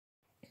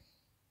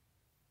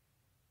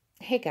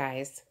Hey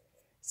guys.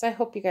 So I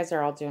hope you guys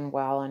are all doing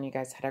well and you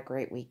guys had a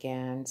great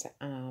weekend.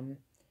 And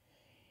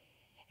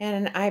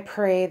I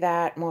pray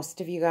that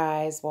most of you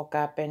guys woke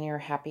up and you're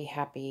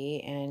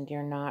happy, and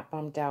you're not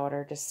bummed out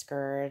or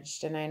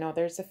discouraged. And I know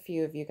there's a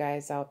few of you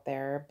guys out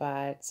there,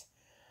 but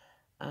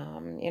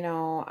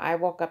I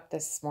woke up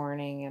this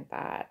morning and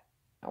thought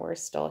we're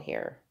still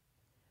here.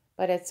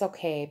 But it's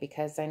okay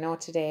because I know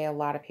today a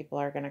lot of people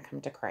are going to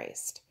come to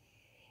Christ.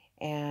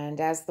 And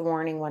as the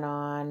morning went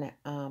on,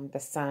 the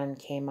sun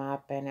came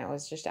up and it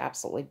was just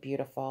absolutely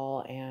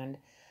beautiful. And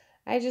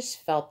I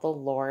just felt the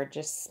Lord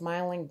just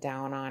smiling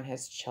down on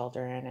his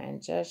children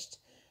and just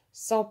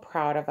so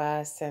proud of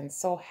us and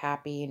so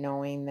happy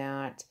knowing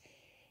that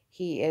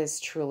he is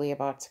truly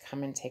about to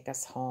come and take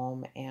us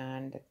home.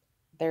 And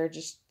they're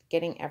just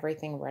getting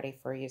everything ready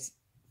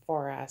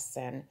for us.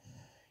 And,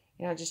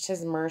 just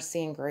his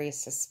mercy and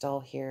grace is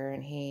still here.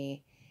 And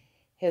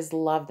his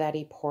love that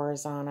he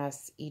pours on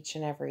us each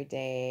and every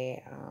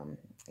day.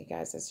 You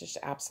guys, it's just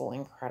absolutely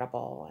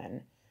incredible.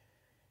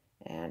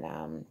 And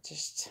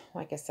just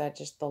like I said,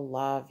 just the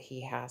love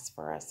he has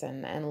for us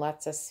and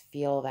lets us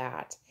feel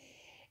that.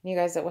 And you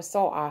guys, it was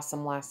so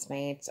awesome last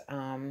night.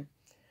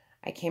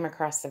 I came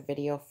across a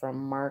video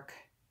from Mark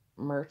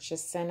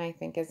Murchison, I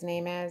think his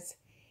name is.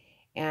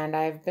 And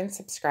I've been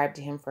subscribed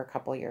to him for a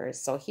couple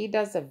years. So he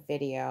does a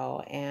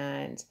video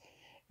and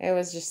it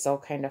was just so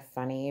kind of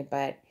funny,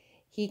 but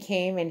he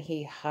came and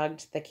he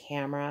hugged the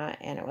camera,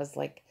 and it was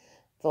like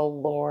the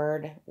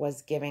Lord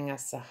was giving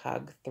us a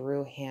hug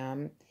through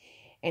him.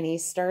 And he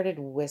started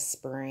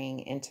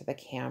whispering into the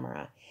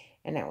camera,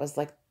 and it was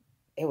like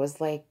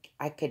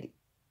I could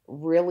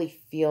really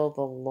feel the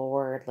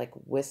Lord like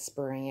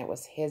whispering. It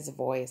was his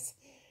voice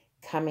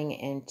coming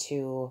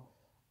into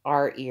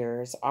our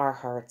ears, our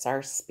hearts,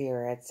 our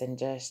spirits, and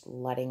just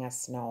letting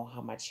us know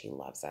how much he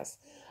loves us.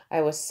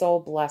 I was so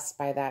blessed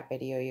by that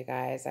video, you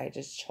guys. I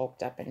just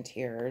choked up in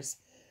tears.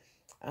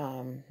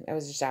 It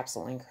was just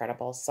absolutely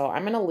incredible. So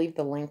I'm going to leave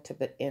the link to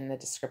the in the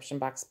description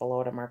box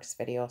below to Mark's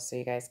video so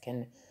you guys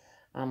can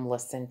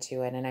listen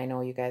to it. And I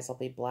know you guys will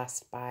be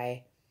blessed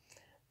by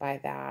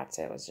that.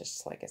 It was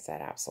just, like I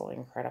said, absolutely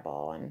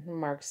incredible. And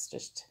Mark's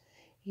just,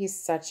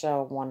 he's such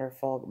a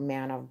wonderful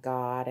man of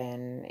God,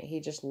 and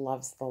he just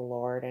loves the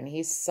Lord, and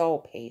he's so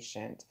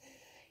patient.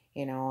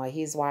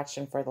 He's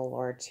watching for the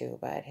Lord too,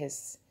 but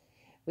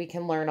we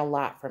can learn a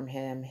lot from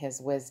him, his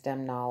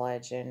wisdom,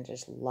 knowledge, and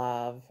just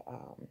love.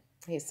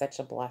 He's such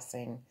a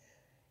blessing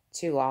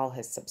to all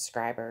his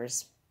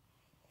subscribers.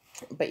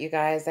 But you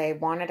guys, I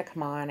wanted to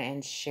come on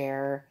and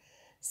share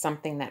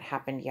something that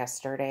happened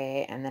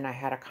yesterday, and then I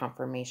had a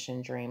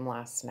confirmation dream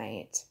last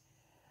night.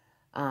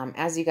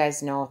 As you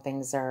guys know,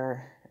 things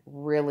are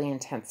really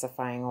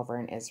intensifying over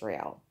in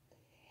Israel.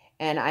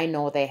 And I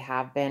know they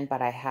have been,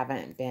 but I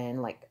haven't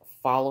been like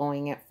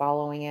following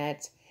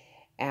it,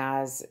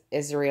 as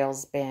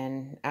Israel's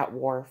been at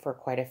war for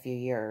quite a few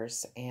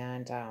years.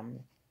 And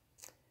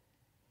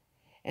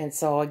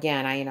so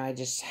again, I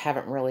just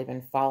haven't really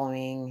been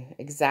following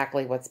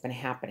exactly what's been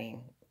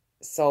happening.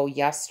 So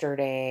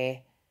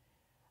yesterday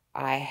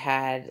I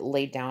had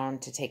laid down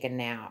to take a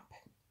nap,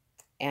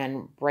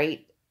 and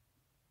right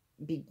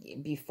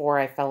before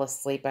I fell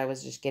asleep, I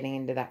was just getting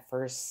into that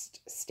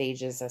first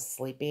stages of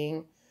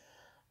sleeping.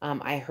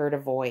 I heard a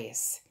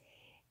voice,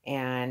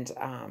 and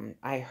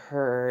I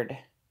heard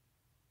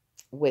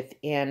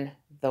within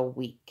the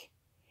week.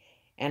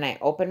 And I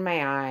opened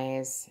my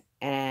eyes,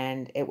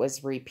 and it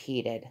was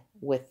repeated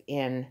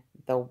within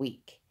the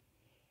week.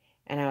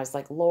 And I was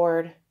like,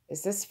 Lord,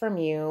 is this from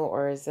you,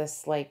 or is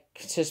this like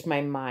just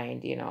my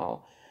mind?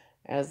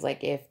 I was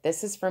like, if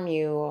this is from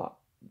you,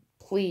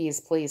 please,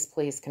 please,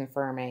 please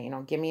confirm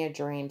it. Give me a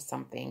dream,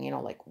 something,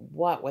 like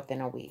what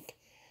within a week.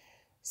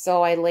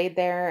 So I laid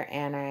there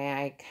and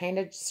I kind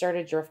of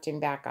started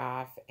drifting back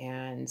off,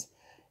 and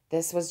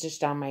this was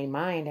just on my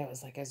mind. I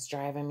was like, it's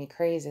driving me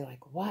crazy.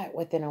 Like, what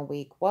within a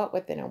week? What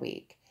within a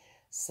week?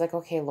 It's like,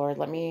 okay, Lord,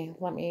 let me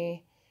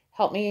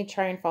help me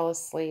try and fall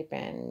asleep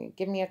and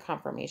give me a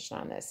confirmation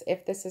on this.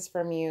 If this is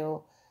from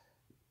you,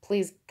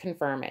 please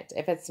confirm it.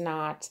 If it's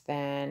not,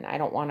 then I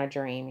don't want to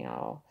dream.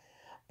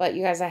 But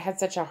you guys, I had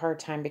such a hard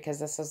time because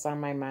this was on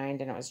my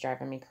mind and it was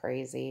driving me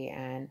crazy.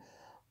 And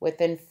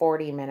within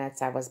 40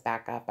 minutes, I was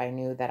back up. I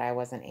knew that that I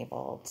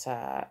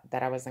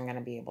wasn't going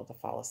to be able to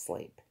fall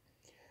asleep.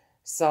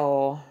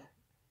 So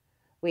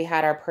we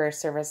had our prayer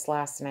service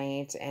last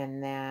night,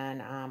 and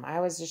then I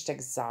was just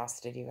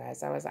exhausted, you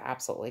guys. I was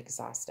absolutely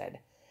exhausted.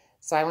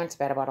 So I went to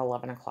bed about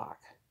 11 o'clock,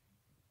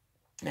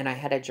 and I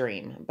had a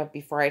dream. But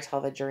before I tell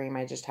the dream,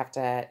 I just have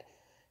to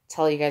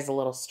tell you guys a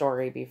little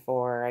story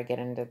before I get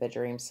into the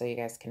dream so you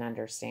guys can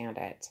understand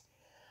it.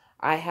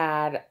 I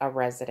had a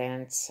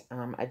resident,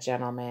 a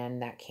gentleman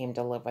that came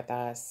to live with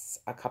us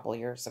a couple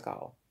years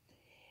ago,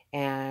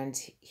 and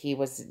he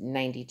was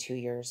 92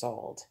 years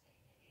old.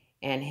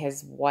 And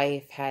his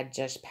wife had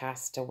just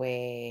passed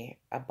away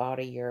about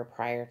a year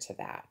prior to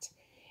that,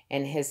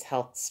 and his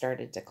health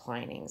started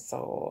declining.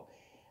 So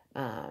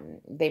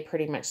they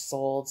pretty much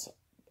sold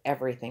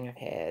everything of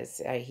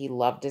his. He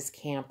loved his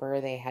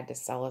camper. They had to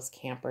sell his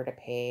camper to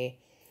pay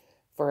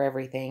for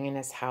everything in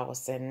his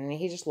house, and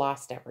he just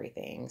lost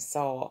everything.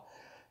 So,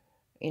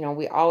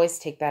 we always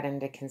take that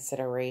into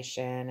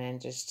consideration,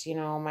 and just,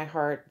 my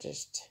heart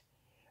just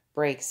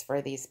breaks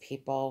for these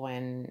people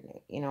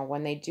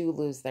when they do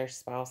lose their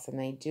spouse and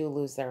they do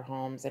lose their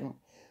homes and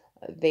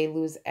they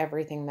lose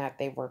everything that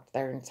they worked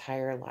their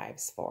entire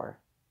lives for.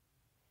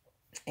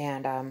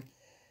 And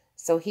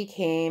so he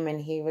came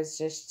and he was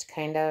just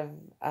kind of,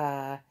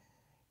 I'm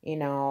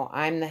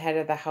the head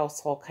of the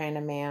household kind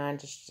of man,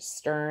 just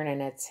stern,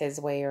 and it's his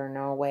way or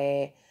no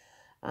way.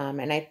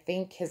 And I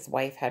think his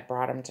wife had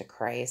brought him to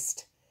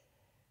Christ.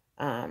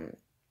 Um,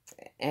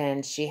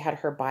 and she had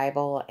her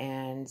Bible,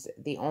 and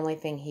the only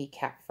thing he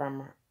kept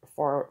from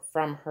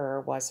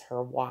her was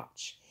her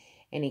watch,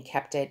 and he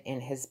kept it in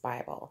his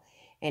Bible.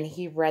 And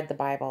he read the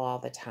Bible all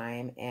the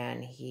time,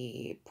 and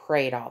he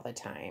prayed all the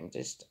time,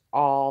 just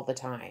all the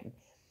time.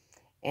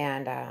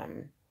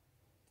 And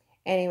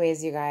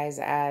anyways, you guys,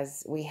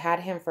 as we had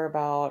him for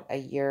about a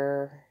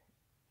year,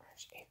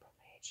 March, April,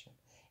 May, June,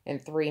 in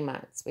 3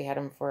 months. We had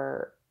him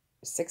for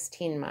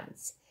 16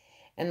 months.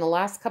 In the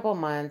last couple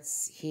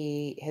months,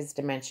 his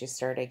dementia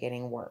started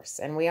getting worse,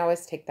 and we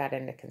always take that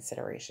into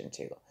consideration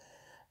too.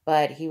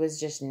 But he was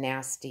just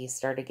nasty,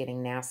 started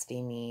getting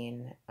nasty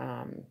mean,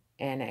 and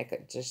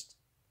it just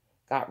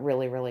got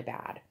really, really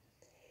bad.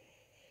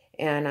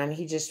 And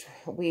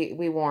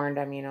we warned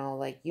him,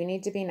 like, you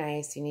need to be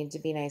nice. You need to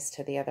be nice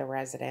to the other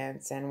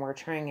residents, and we're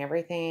trying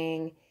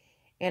everything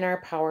in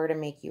our power to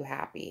make you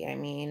happy. I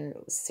mean,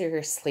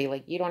 seriously,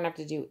 like, you don't have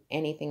to do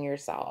anything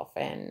yourself.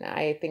 And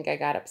I think I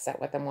got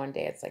upset with him one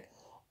day. It's like,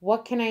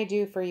 what can I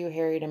do for you,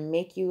 Harry, to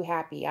make you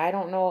happy? I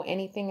don't know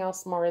anything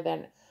else more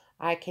than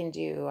I can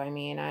do. I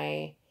mean,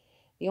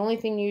 the only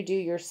thing you do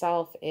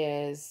yourself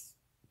is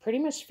pretty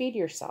much feed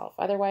yourself.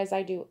 Otherwise,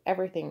 I do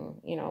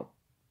everything,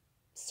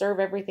 serve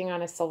everything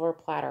on a silver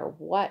platter.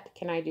 What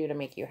can I do to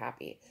make you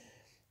happy?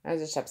 I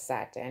was just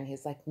upset. And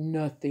he's like,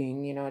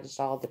 nothing,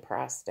 just all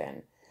depressed.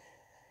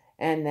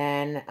 And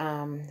then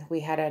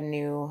we had a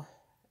new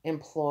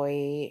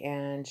employee,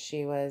 and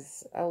she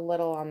was a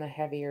little on the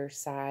heavier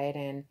side,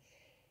 and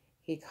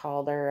he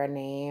called her a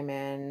name,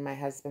 and my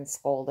husband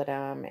scolded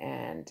him.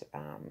 And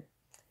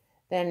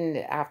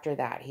then after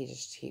that,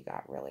 he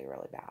got really,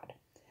 really bad.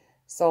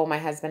 So my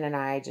husband and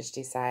I just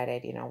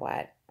decided, you know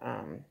what,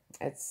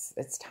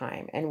 it's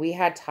time. And we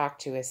had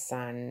talked to his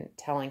son,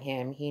 telling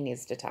him he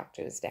needs to talk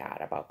to his dad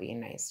about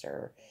being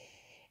nicer.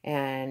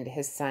 And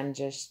his son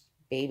just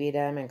babied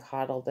him and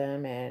coddled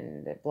him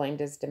and blamed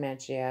his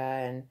dementia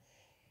and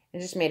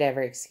just made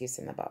every excuse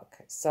in the book.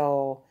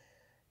 So,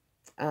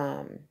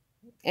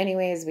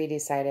 anyways, we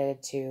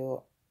decided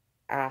to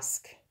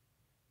ask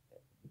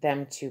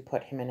them to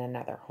put him in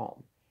another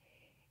home.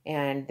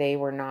 And they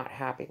were not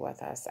happy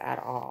with us at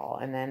all.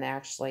 And then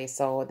actually,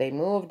 so they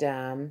moved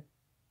him.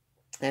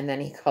 And then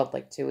he called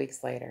like 2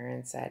 weeks later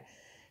and said,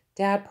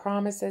 Dad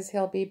promises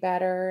he'll be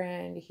better,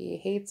 and he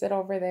hates it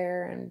over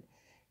there. And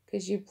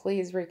could you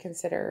please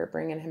reconsider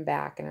bringing him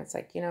back? And it's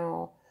like,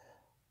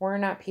 we're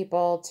not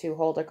people to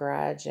hold a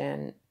grudge,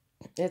 and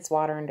it's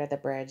water under the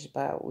bridge,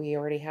 but we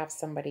already have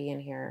somebody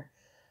in here.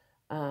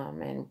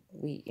 And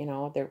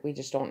we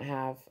just don't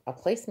have a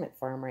placement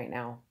for him right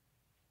now.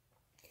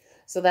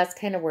 So that's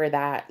kind of where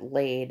that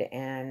laid.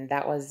 And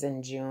that was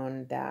in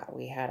June that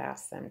we had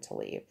asked them to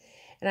leave.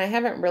 And I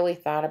haven't really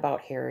thought about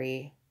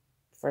Harry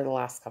for the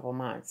last couple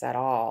months at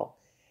all.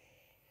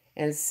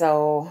 And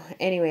so,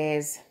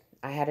 anyways,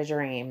 I had a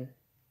dream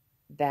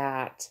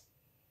that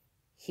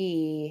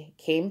he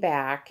came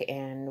back,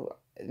 and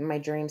my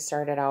dream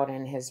started out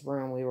in his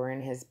room. We were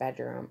in his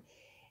bedroom,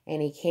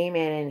 and he came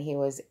in and he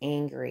was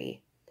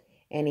angry,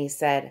 and he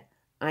said,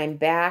 I'm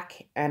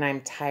back and I'm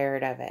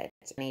tired of it.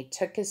 And he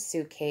took his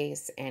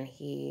suitcase and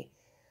he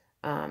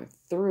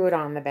threw it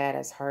on the bed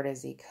as hard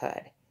as he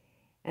could.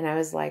 And I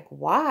was like,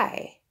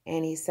 why?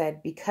 And he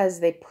said, because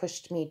they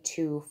pushed me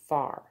too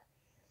far.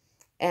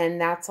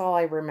 And that's all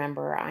I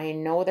remember. I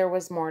know there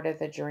was more to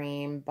the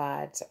dream,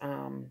 but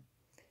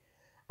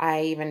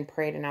I even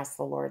prayed and asked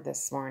the Lord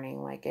this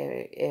morning, like,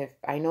 if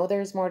I know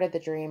there's more to the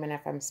dream, and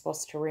if I'm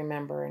supposed to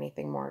remember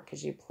anything more,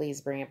 could you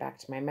please bring it back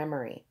to my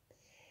memory?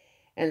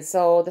 And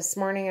so this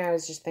morning I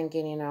was just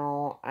thinking,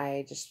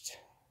 I just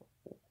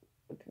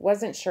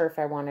wasn't sure if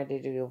I wanted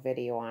to do a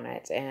video on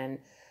it. And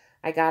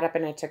I got up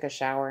and I took a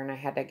shower, and I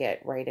had to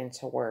get right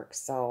into work.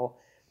 So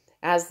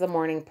as the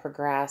morning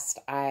progressed,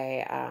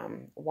 I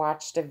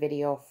watched a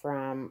video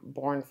from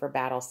Born for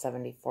Battle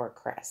 74,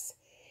 Chris.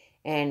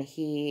 And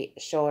he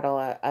showed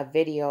a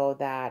video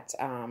that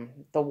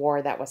the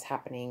war that was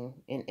happening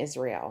in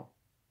Israel.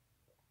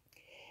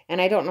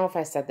 And I don't know if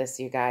I said this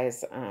to you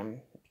guys,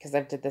 because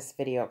I've did this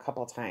video a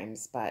couple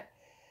times, but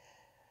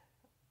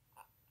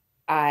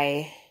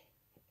I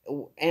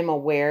am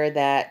aware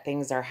that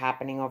things are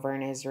happening over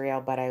in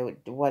Israel, but I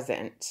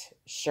wasn't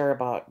sure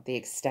about the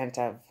extent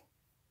of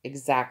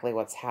exactly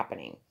what's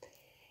happening.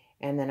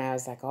 And then I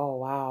was like, oh,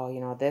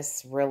 wow,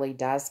 this really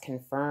does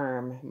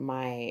confirm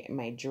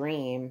my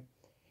dream.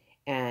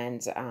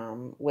 and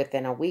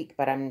within a week,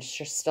 but I'm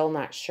still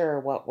not sure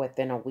what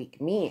within a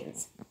week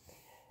means.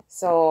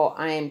 So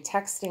I'm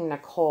texting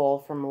Nicole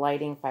from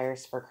Lighting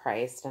Fires for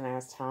Christ, and I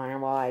was telling her,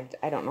 well,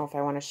 I don't know if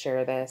I want to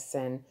share this,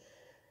 and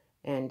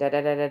da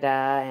da da da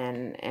da,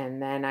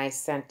 and then I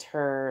sent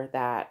her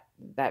that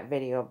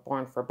video of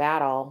Born for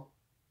Battle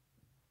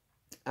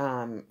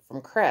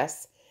from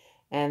Chris,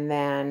 and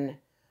then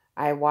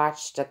I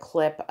watched a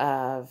clip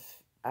of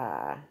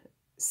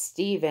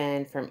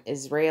Stephen from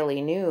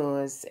Israeli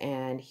News,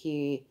 and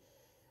he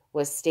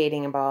was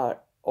stating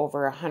about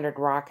over 100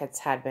 rockets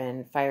had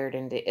been fired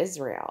into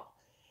Israel.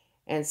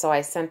 And so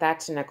I sent that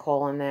to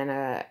Nicole, and then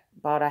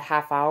about a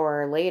half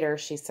hour later,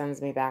 she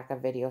sends me back a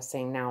video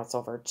saying now it's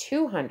over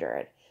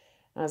 200.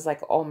 I was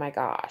like, oh my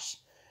gosh.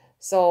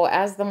 So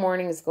as the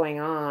morning is going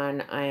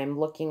on, I'm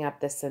looking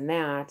up this and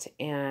that,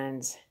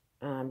 and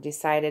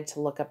decided to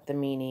look up the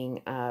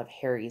meaning of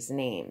Harry's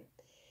name.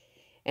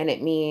 And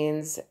it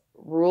means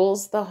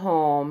rules the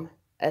home,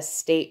 a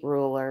state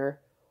ruler,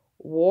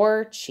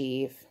 war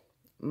chief,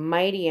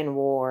 mighty in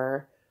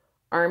war,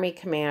 army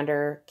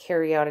commander,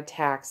 carry out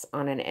attacks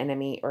on an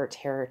enemy or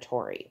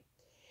territory.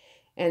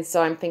 And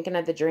so I'm thinking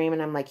of the dream,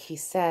 and I'm like, he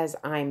says,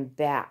 I'm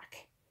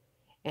back,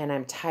 and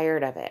I'm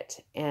tired of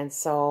it. And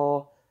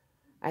so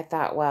I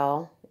thought,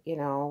 well,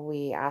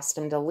 we asked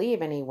him to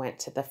leave, and he went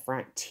to the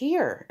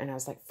frontier. And I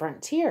was like,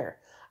 frontier,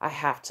 I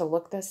have to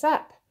look this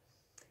up.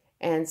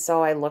 And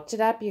so I looked it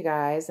up, you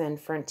guys,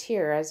 and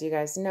frontier, as you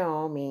guys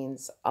know,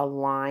 means a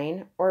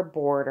line or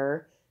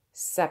border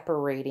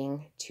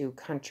separating two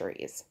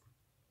countries.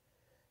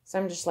 So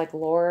I'm just like,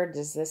 Lord,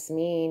 does this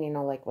mean,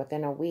 like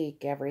within a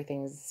week,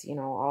 everything's,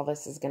 all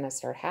this is going to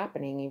start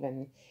happening,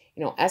 even,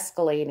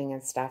 escalating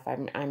and stuff.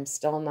 I'm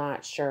still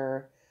not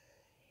sure,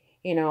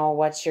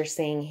 what you're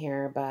saying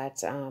here,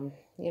 but,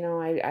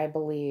 I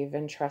believe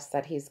and trust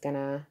that he's going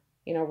to,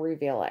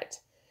 reveal it.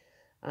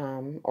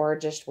 Or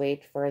just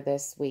wait for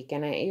this week.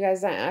 And you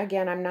guys,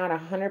 again, I'm not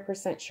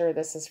 100% sure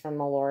this is from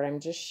the Lord. I'm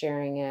just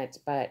sharing it,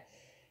 but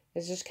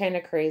it's just kind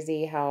of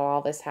crazy how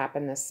all this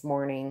happened this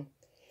morning.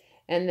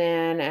 And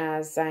then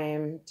as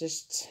I'm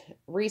just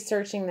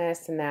researching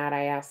this and that,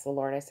 I asked the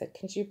Lord, I said,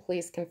 could you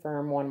please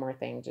confirm one more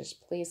thing?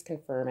 Just please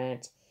confirm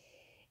it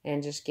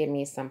and just give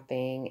me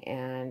something.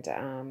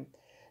 And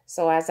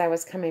so as I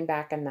was coming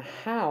back in the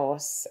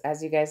house,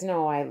 as you guys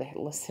know, I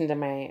listen to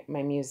my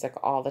music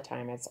all the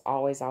time. It's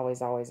always,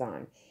 always, always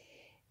on.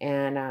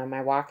 And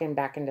I walk in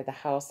back into the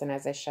house, and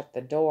as I shut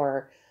the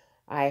door,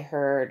 I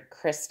heard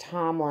Chris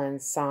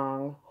Tomlin's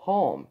song,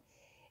 Home.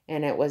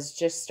 And it was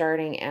just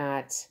starting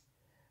at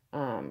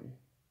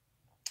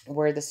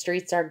where the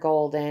streets are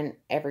golden,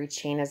 every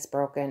chain is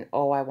broken,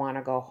 oh, I want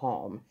to go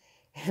home.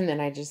 And then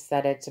I just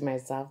said it to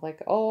myself,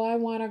 like, oh, I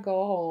want to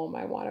go home.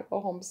 I want to go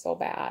home so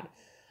bad.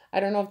 I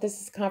don't know if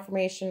this is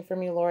confirmation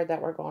from you, Lord,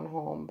 that we're going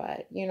home,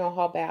 but you know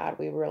how bad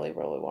we really,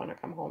 really want to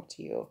come home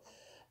to you.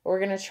 But we're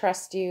going to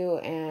trust you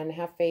and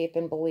have faith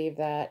and believe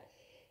that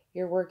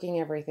you're working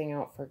everything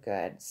out for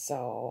good.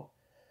 So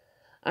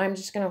I'm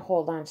just going to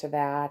hold on to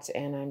that,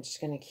 and I'm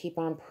just going to keep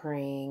on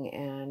praying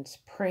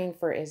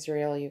for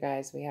Israel, you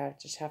guys. We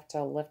just have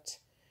to lift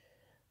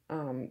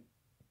and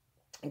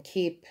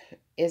keep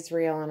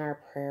Israel in our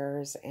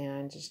prayers,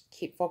 and just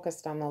keep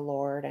focused on the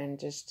Lord. And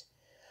just,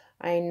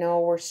 I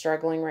know we're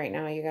struggling right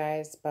now, you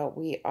guys, but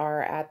we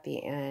are at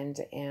the end,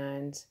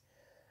 and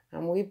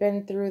we've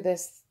been through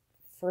this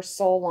for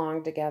so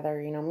long together.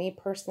 Me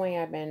personally,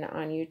 I've been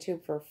on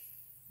YouTube for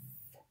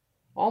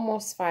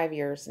almost 5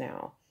 years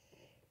now.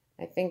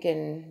 I think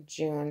in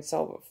June.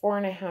 So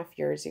 4.5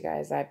 years, you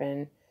guys, I've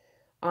been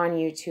on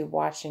YouTube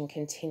watching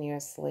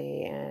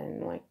continuously.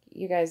 And like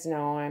you guys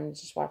know, I'm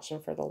just watching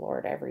for the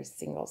Lord every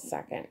single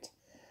second.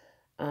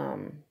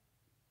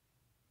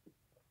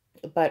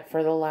 But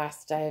for the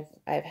last,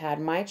 I've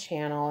had my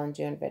channel and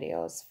doing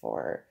videos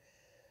for,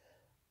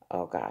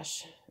 oh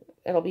gosh,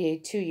 it'll be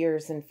 2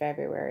 years in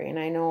February. And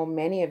I know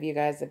many of you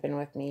guys have been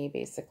with me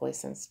basically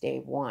since day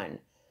one.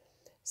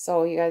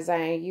 So you guys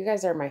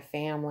are my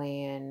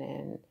family,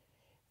 and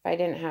if I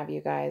didn't have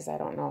you guys, I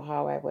don't know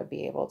how I would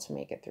be able to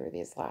make it through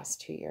these last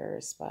 2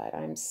 years, but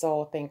I'm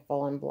so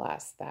thankful and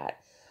blessed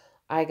that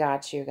I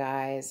got you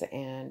guys.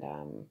 And,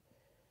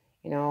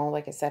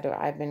 like I said,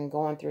 I've been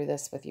going through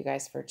this with you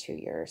guys for 2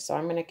 years, so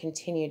I'm going to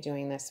continue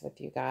doing this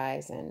with you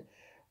guys, and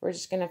we're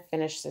just going to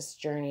finish this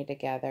journey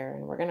together,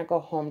 and we're going to go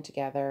home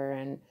together,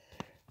 and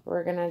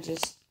we're going to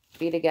just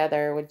be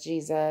together with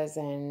Jesus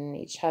and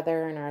each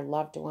other and our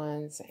loved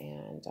ones,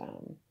 and,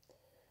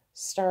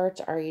 start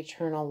our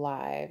eternal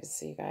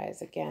lives, you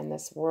guys. Again,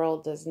 this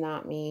world does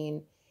not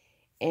mean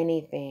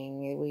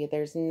anything.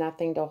 There's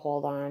nothing to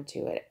hold on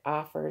to. It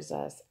offers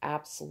us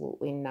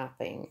absolutely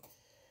nothing.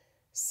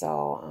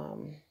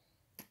 So,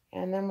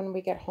 and then when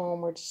we get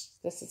home,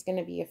 this is going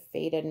to be a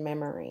faded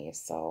memory.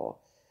 So,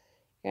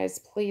 guys,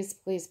 please,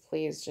 please,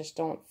 please just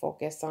don't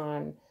focus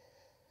on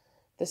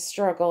the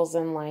struggles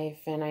in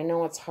life. And I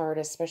know it's hard,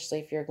 especially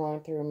if you're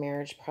going through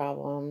marriage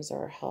problems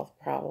or health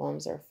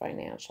problems or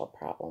financial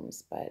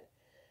problems, but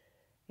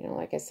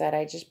Like I said,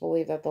 I just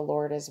believe that the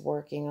Lord is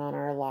working on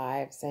our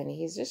lives and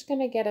He's just going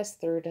to get us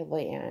through to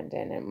the end.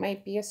 And it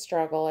might be a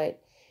struggle.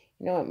 It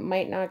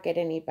might not get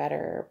any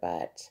better,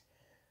 but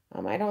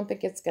I don't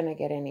think it's going to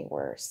get any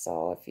worse.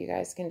 So if you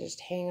guys can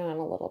just hang on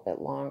a little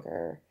bit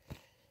longer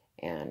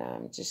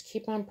and just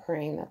keep on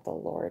praying that the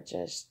Lord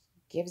just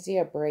gives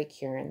you a break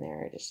here and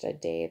there, just a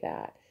day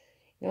that,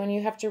 and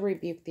you have to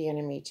rebuke the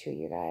enemy too,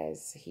 you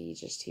guys.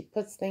 He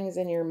puts things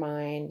in your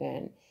mind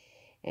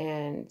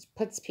and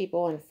puts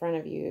people in front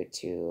of you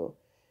to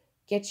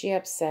get you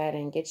upset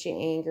and get you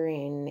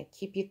angry and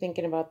keep you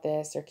thinking about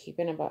this or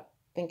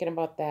thinking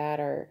about that,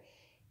 or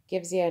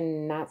gives you a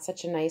not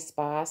such a nice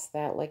boss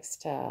that likes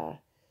to,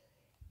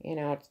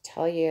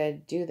 tell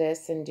you do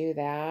this and do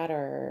that,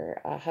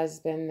 or a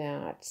husband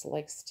that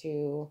likes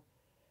to,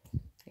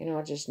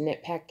 just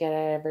nitpick at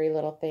every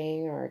little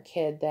thing, or a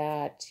kid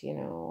that,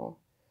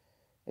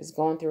 is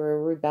going through a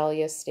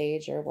rebellious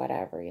stage or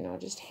whatever.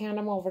 Just hand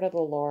them over to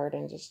the Lord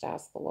and just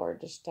ask the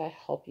Lord just to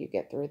help you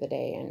get through the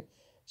day, and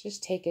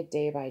just take it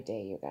day by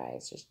day, you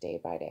guys, just day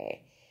by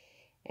day.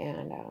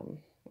 And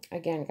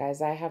again,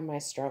 guys, I have my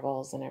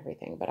struggles and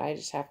everything, but I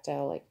just have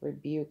to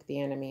rebuke the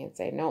enemy and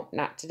say, nope,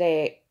 not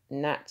today,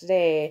 not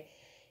today.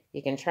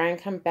 You can try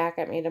and come back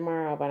at me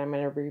tomorrow, but I'm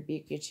going to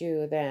rebuke you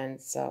too then.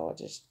 So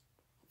just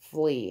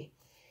flee,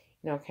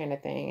 kind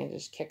of thing, and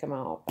just kick them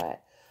out.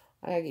 But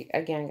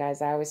again,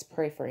 guys, I always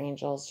pray for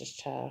angels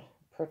just to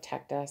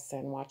protect us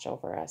and watch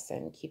over us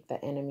and keep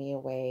the enemy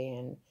away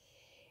and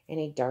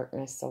any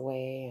darkness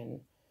away.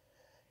 And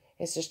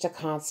it's just a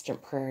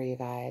constant prayer, you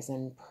guys.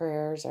 And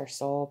prayers are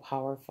so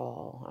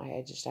powerful.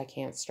 I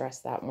can't stress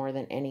that more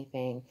than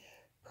anything.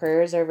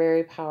 Prayers are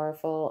very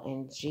powerful,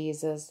 and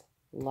Jesus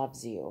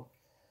loves you.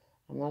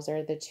 And those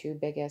are the two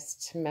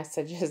biggest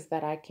messages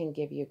that I can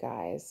give you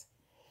guys.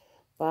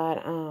 But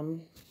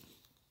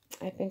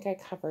I think I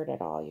covered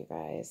it all, you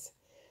guys.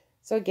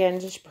 So again,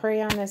 just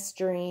pray on this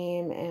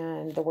dream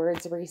and the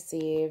words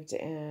received,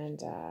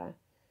 and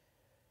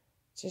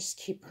just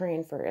keep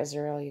praying for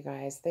Israel, you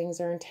guys. Things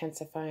are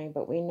intensifying,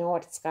 but we know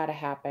it's got to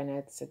happen.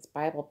 It's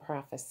Bible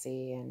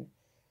prophecy, and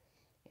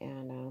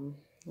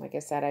like I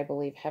said, I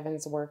believe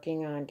heaven's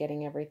working on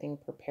getting everything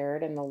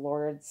prepared, and the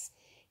Lord's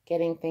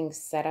getting things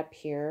set up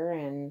here,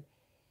 and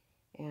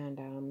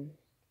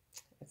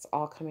it's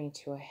all coming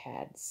to a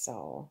head.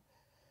 So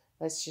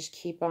let's just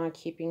keep on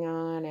keeping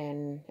on,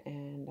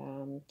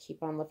 and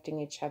keep on lifting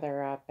each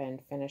other up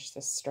and finish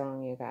this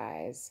strong, you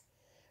guys.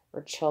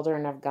 We're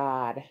children of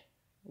God.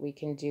 We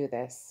can do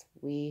this.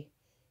 We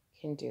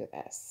can do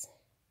this.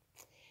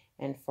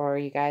 And for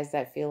you guys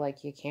that feel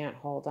like you can't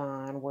hold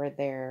on, we're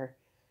there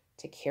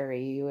to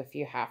carry you if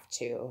you have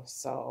to.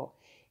 So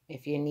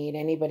if you need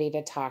anybody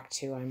to talk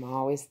to, I'm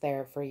always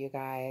there for you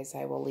guys.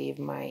 I will leave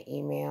my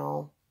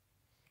email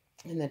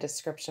in the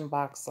description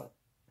box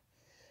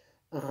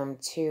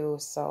too.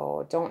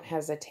 So don't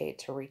hesitate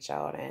to reach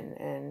out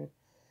and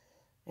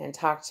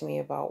talk to me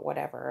about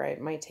whatever.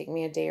 It might take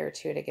me a day or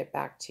two to get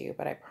back to you,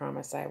 but I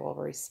promise I will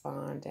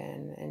respond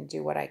and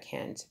do what I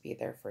can to be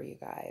there for you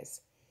guys.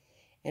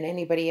 And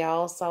anybody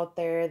else out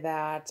there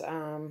that,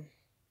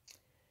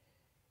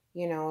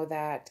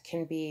 that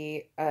can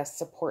be a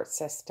support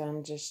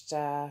system, just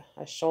a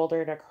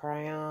shoulder to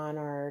cry on,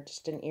 or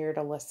just an ear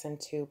to listen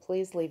to,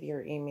 please leave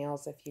your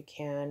emails if you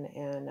can.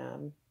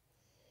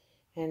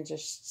 And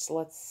just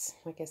let's,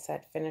 like I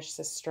said, finish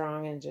this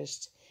strong and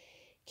just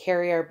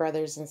carry our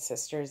brothers and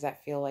sisters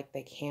that feel like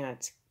they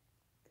can't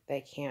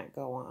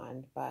go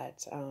on.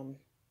 But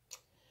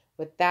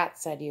with that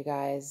said, you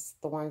guys,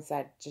 the ones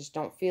that just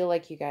don't feel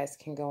like you guys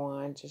can go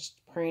on, just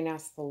pray and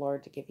ask the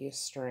Lord to give you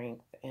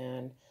strength.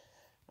 And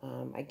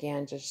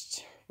again,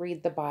 just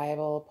read the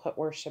Bible, put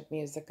worship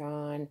music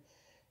on,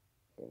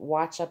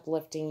 watch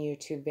uplifting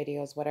YouTube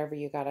videos, whatever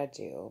you gotta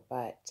do.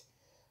 But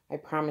I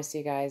promise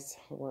you guys,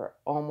 we're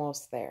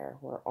almost there.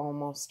 We're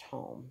almost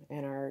home,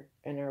 and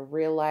our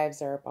real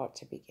lives are about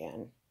to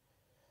begin.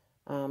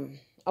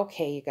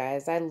 Okay, you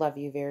guys, I love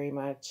you very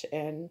much,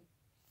 and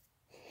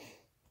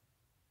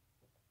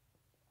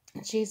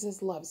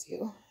Jesus loves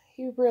you.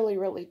 He really,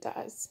 really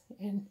does,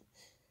 and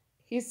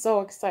He's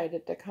so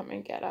excited to come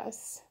and get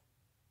us.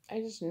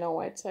 I just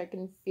know it. I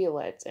can feel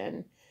it,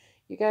 and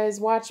you guys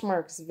watch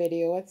Mark's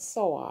video. It's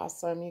so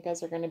awesome. You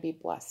guys are going to be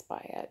blessed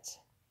by it.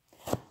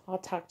 I'll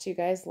talk to you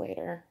guys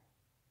later.